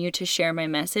continue to share my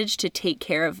message, to take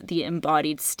care of the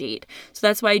embodied state. So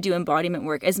that's why I do embodiment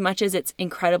work. As much as it's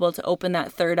incredible to open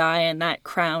that third eye and that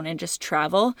crown and just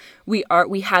travel, we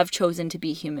have chosen to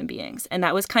be human beings. And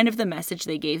that was kind of the message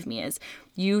they gave me, is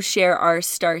you share our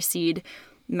starseed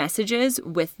messages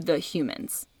with the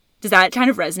humans. Does that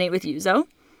kind of resonate with you, Zoe?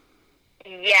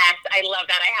 Yes, I love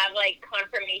that. I have like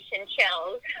confirmation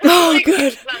chills. Oh,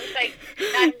 good. Like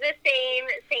that's the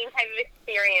same type of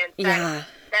experience that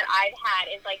I've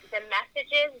had. Is like the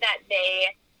messages that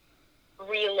they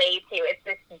relay to. It's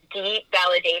this deep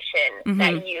validation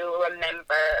that you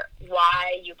remember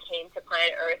why you came to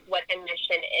planet Earth, what the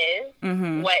mission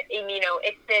is. What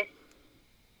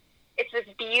it's this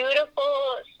beautiful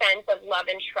sense of love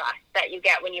and trust that you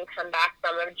get when you come back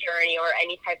from a journey or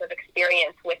any type of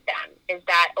experience with them, is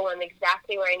that, I'm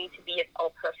exactly where I need to be. It's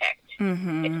all perfect.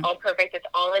 It's all perfect. It's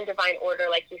all in divine order,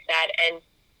 like you said. And,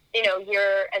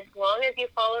 as long as you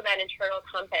follow that internal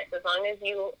compass, as long as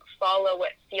you follow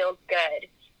what feels good,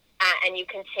 and you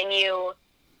continue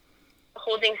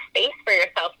holding space for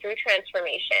yourself through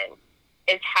transformation,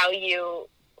 is how you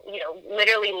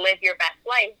literally live your best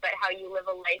life, but how you live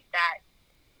a life that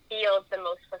feels the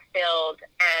most fulfilled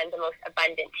and the most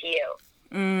abundant to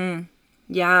you.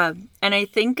 Yeah. And I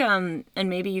think, and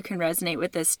maybe you can resonate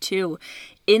with this too,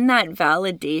 in that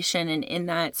validation and in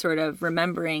that sort of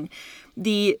remembering,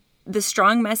 the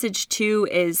strong message too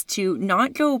is to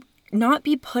not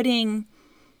be putting,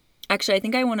 actually, I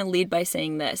think I want to lead by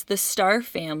saying this, the star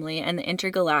family and the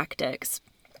intergalactics,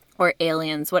 or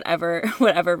aliens, whatever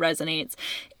resonates.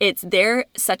 They're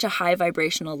such a high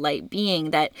vibrational light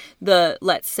being that the,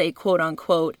 let's say, quote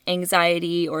unquote,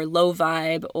 anxiety or low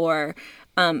vibe or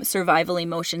survival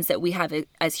emotions that we have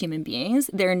as human beings,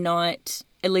 they're not,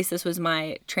 at least this was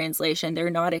my translation,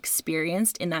 they're not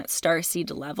experienced in that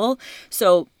starseed level.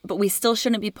 So, but we still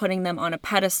shouldn't be putting them on a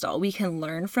pedestal. We can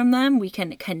learn from them. We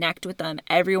can connect with them.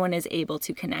 Everyone is able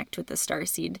to connect with the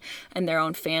starseed and their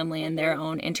own family and their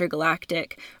own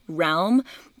intergalactic realm,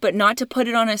 but not to put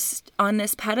it on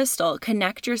this pedestal.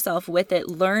 Connect yourself with it,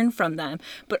 learn from them,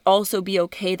 but also be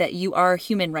okay that you are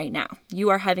human right now. You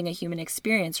are having a human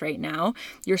experience right now.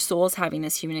 Your soul's having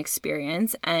this human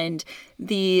experience, and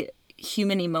the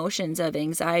human emotions of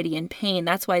anxiety and pain,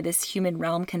 that's why this human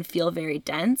realm can feel very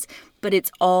dense, but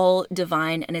it's all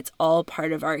divine and it's all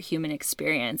part of our human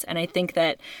experience. And I think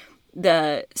that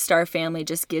the star family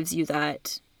just gives you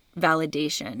that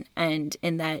validation, and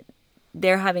in that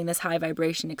they're having this high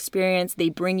vibration experience, they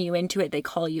bring you into it, they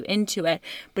call you into it,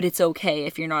 but it's okay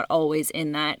if you're not always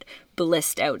in that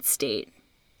blissed out state.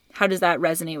 How does that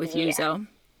resonate with you, Zoe?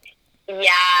 Yeah,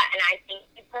 and I think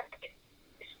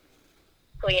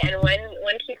and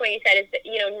one key point you said is that,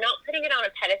 not putting it on a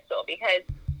pedestal, because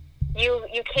you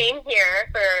came here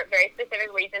for very specific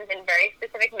reasons and very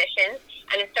specific missions,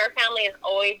 and the star family is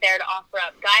always there to offer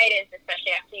up guidance,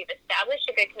 especially after you've established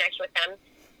a good connection with them.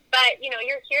 But,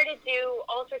 you're here to do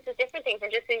all sorts of different things, and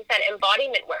just as you said,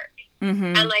 embodiment work. And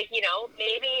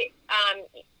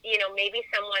maybe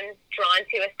someone's drawn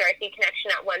to a starseed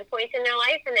connection at one point in their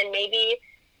life, and then maybe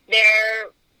they're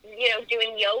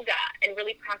doing yoga and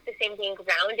really practicing being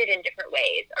grounded in different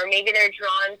ways. Or maybe they're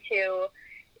drawn to,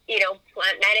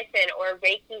 plant medicine or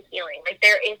Reiki healing. Like,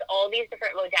 there is all these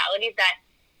different modalities that,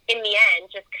 in the end,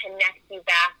 just connect you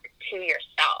back to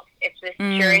yourself. It's this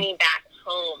journey back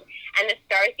home. And the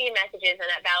starseed messages and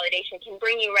that validation can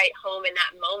bring you right home in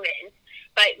that moment.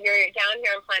 but you're down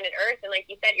here on planet Earth, and like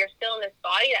you said, you're still in this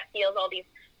body that feels all these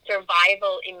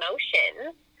survival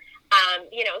emotions.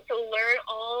 So learn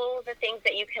all the things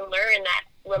that you can learn that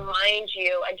remind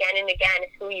you again and again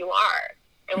who you are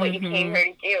and what you came here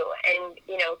to do, and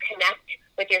connect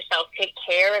with yourself, take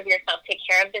care of yourself, take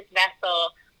care of this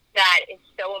vessel that is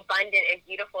so abundant and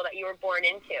beautiful that you were born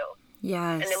into.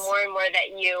 Yes. And the more and more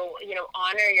that you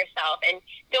honor yourself, and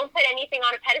don't put anything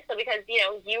on a pedestal, because,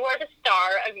 you are the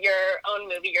star of your own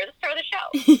movie. You're the star of the show.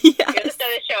 Yes. You're the star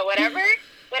of the show. Whatever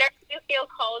you feel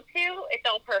called to, it's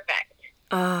all perfect.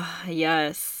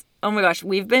 Yes. Oh my gosh,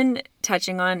 we've been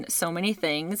touching on so many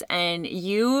things, and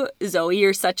you, Zoe,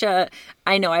 you're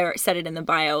I know I said it in the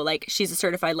bio, like she's a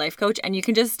certified life coach, and you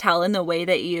can just tell in the way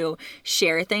that you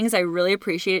share things. I really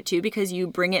appreciate it too, because you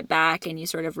bring it back and you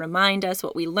sort of remind us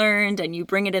what we learned, and you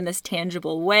bring it in this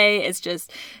tangible way. It's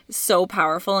just so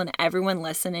powerful, and everyone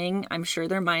listening, I'm sure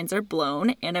their minds are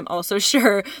blown, and I'm also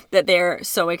sure that they're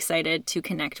so excited to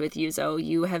connect with you, Zoe.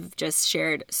 You have just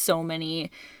shared so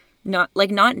many not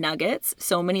nuggets,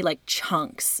 so many like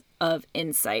chunks of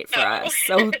insight for us.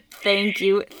 So thank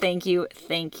you.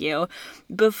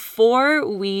 Before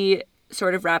we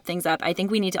sort of wrap things up, I think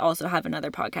we need to also have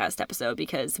another podcast episode,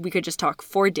 because we could just talk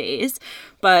for days,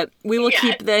 but we will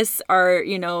keep this our,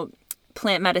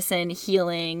 plant medicine,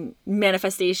 healing,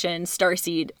 manifestation,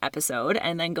 starseed episode,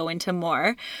 and then go into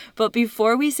more. But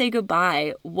before we say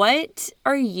goodbye, what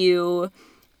are you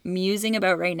musing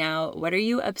about right now? What are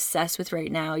you obsessed with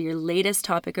right now? Your latest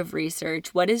topic of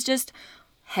research? What is just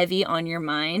heavy on your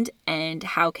mind, and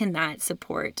how can that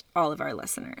support all of our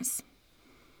listeners?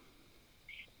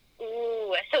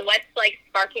 Ooh, so what's like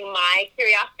sparking my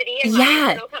curiosity and my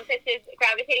internal compass is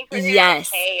gravitating towards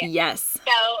it? Yes.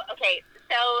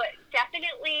 So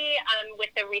definitely with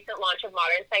the recent launch of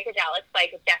modern psychedelics,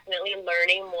 like definitely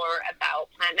learning more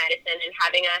about plant medicine and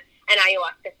having an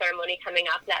ayahuasca ceremony coming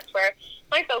up. That's where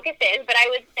my focus is. But I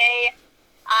would say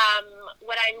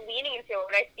what I'm leaning into,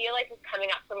 what I feel like is coming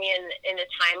up for me in the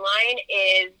timeline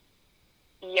is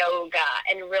yoga,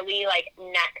 and really like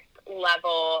next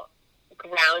level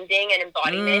grounding and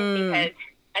embodiment, because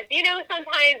as you know,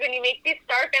 sometimes when you make these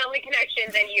star family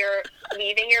connections and you're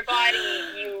leaving your body,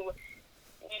 you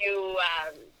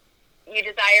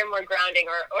desire more grounding,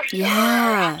 or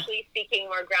actually seeking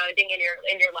more grounding in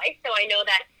your life. So I know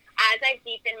that as I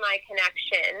deepen my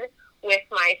connection with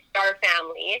my star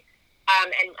family,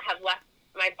 and have left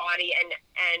my body and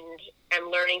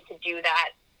am learning to do that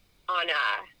on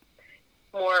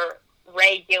a more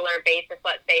regular basis,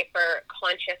 let's say for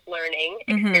conscious learning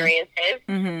experiences,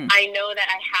 I know that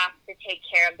I have to take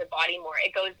care of the body more.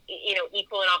 It goes,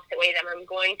 equal and opposite ways. I'm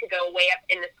going to go way up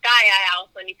in the sky. I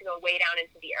also need to go way down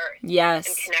into the earth. Yes.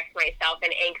 And connect myself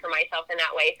and anchor myself in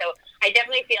that way. So I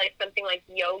definitely feel like something like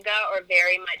yoga, or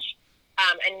very much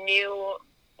a new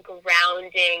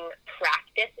grounding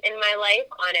practice in my life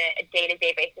on a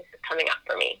day-to-day basis is coming up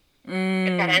for me.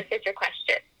 If that answers your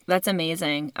question. That's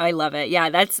amazing. I love it.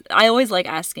 Yeah, I always like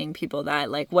asking people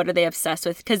that, like, what are they obsessed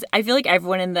with? Because I feel like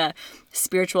everyone in the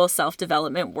spiritual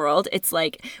self-development world, it's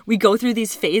like we go through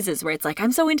these phases where it's like,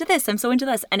 I'm so into this,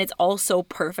 and it's all so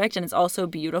perfect and it's all so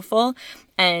beautiful.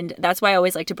 And that's why I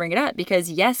always like to bring it up, because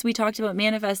yes, we talked about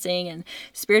manifesting and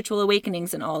spiritual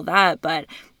awakenings and all that, but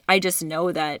I just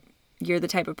know that you're the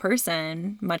type of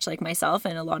person, much like myself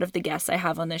and a lot of the guests I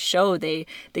have on this show, they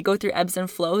go through ebbs and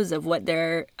flows of what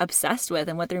they're obsessed with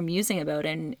and what they're musing about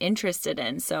and interested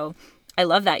in. So I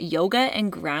love that. Yoga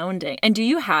and grounding. And do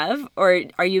you have, or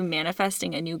are you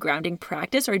manifesting a new grounding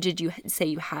practice, or did you say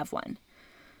you have one?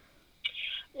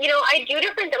 I do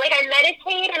different, like I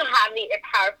meditate and have a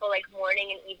powerful like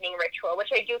morning and evening ritual, which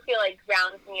I do feel like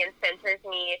grounds me and centers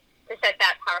me to set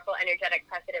that powerful energetic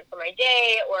precedent for my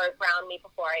day, or ground me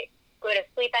before I go to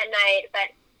sleep at night.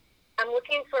 But I'm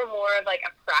looking for more of like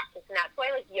a practice, and that's why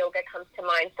like yoga comes to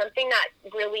mind, something that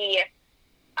really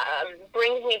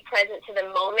brings me present to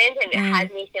the moment and has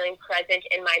me feeling present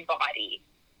in my body.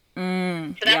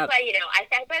 So that's why I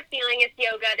have a feeling it's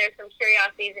yoga. There's some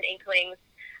curiosities and inklings,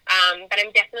 but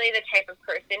I'm definitely the type of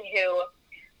person who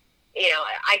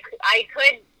I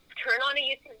could turn on a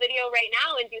YouTube video right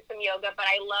now and do some yoga, but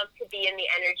I love to be in the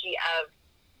energy of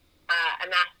a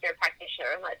master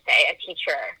practitioner, let's say, a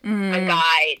teacher, a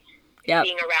guide,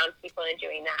 being around people and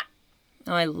doing that.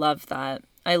 Oh, I love that.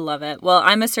 I love it. Well,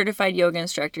 I'm a certified yoga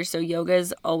instructor, so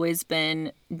yoga's always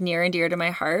been near and dear to my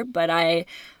heart, but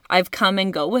I've come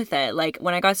and go with it. Like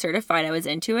when I got certified, I was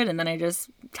into it, and then I just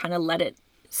kind of let it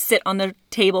sit on the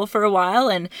table for a while.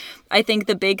 And I think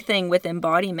the big thing with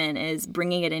embodiment is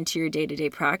bringing it into your day-to-day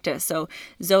practice. So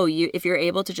Zoe, if you're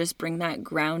able to just bring that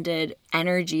grounded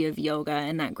energy of yoga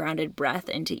and that grounded breath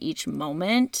into each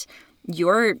moment,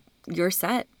 you're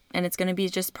set, and it's going to be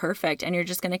just perfect. And you're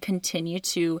just going to continue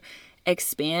to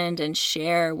expand and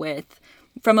share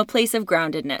from a place of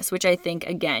groundedness, which I think,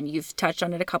 again, you've touched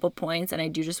on it a couple points, and I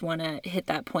do just want to hit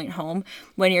that point home.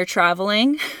 When you're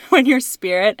traveling, when your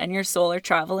spirit and your soul are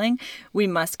traveling, we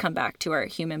must come back to our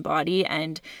human body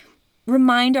and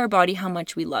remind our body how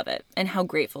much we love it and how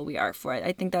grateful we are for it.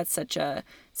 I think that's such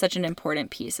an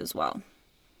important piece as well.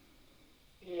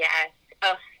 Yes.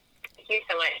 Oh, thank you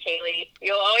so much, Haley.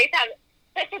 You'll always have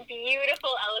such a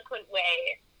beautiful, eloquent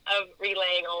way of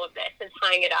relaying all of this and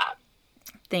tying it up.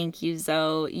 Thank you,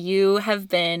 Zoe. You have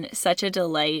been such a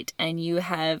delight, and you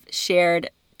have shared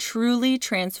truly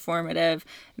transformative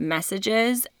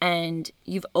messages, and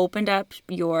you've opened up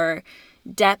your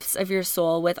depths of your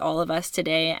soul with all of us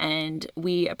today, and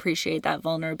we appreciate that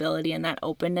vulnerability and that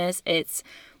openness. It's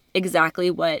exactly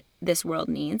what this world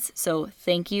needs. So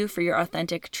thank you for your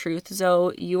authentic truth,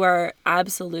 Zoe. You are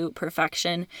absolute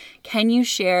perfection. Can you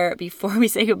share, before we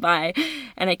say goodbye,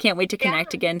 and I can't wait to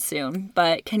connect again soon,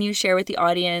 but can you share with the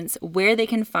audience where they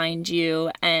can find you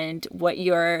and what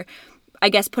you're, I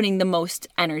guess, putting the most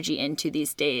energy into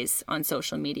these days on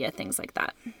social media, things like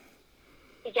that?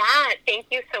 Yeah, thank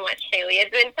you so much, Haley.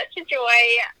 It's been such a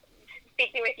joy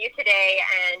speaking with you today,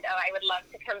 and I would love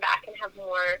to come back and have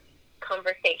more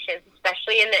conversations,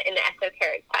 especially in the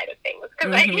esoteric side of things,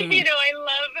 because I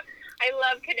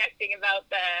love connecting about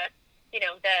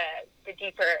the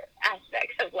deeper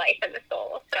aspects of life and the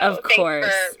soul. So of course,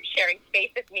 thanks for sharing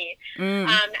space with me.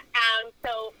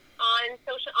 So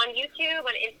on YouTube,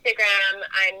 on Instagram,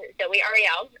 I'm Zoe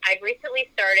Ariel. I've recently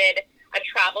started a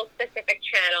travel specific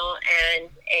channel and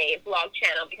a vlog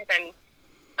channel because I'm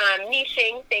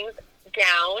niching things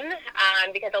down,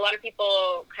 because a lot of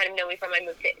people kind of know me from I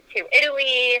moved to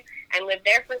Italy and lived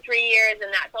there for 3 years, and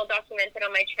that's all documented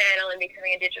on my channel, and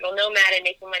becoming a digital nomad and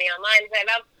making money online. So I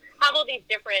have all these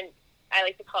different, I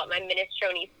like to call it my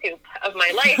minestrone soup of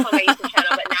my life on my YouTube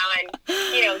channel, but now I'm,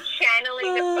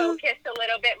 channeling the focus a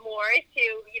little bit more to,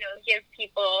 give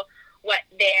people what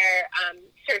they're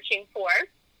searching for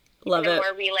in a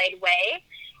more relayed way.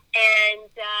 And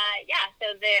so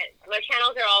my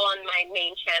channels are all on my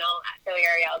main channel at Zoe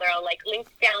Ariel. They're all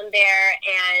linked down there,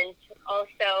 and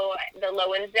also the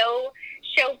Lo and Zoe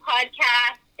Show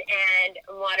podcast and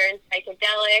Modern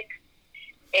Psychedelics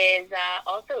is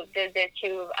also the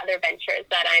two other ventures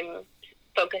that I'm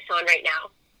focused on right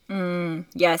now.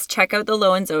 Yes, check out the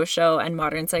Lo and Zoe Show and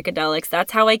Modern Psychedelics.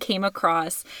 That's how I came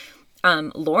across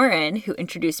Lauren, who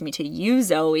introduced me to you,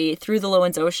 Zoe, through the Lo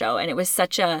and Zoe Show, and it was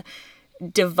such a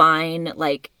divine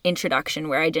introduction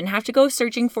where I didn't have to go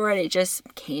searching for it. It just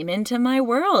came into my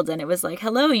world, and it was like,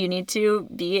 hello, you need to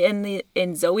be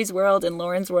in Zoe's world and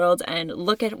Lauren's world, and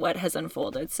look at what has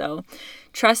unfolded. So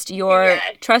trust your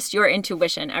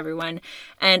intuition, everyone.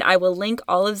 And I will link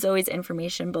all of Zoe's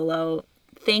information below.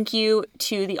 Thank you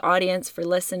to the audience for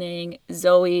listening.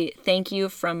 Zoe, thank you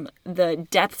from the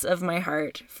depths of my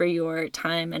heart for your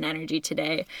time and energy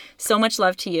today. So much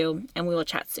love to you, and we will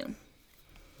chat soon.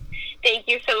 Thank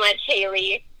you so much,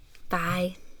 Haley.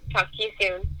 Bye. Talk to you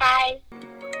soon. Bye.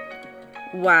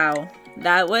 Wow.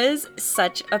 That was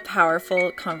such a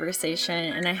powerful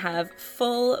conversation, and I have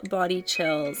full body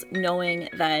chills knowing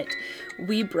that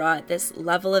we brought this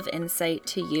level of insight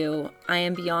to you. I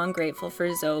am beyond grateful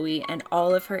for Zoe and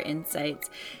all of her insights.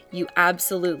 You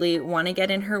absolutely want to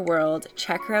get in her world.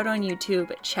 Check her out on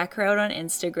YouTube, check her out on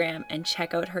Instagram, and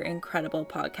check out her incredible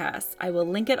podcast. I will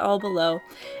link it all below,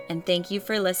 and thank you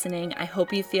for listening. I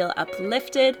hope you feel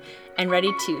uplifted and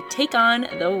ready to take on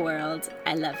the world.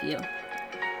 I love you.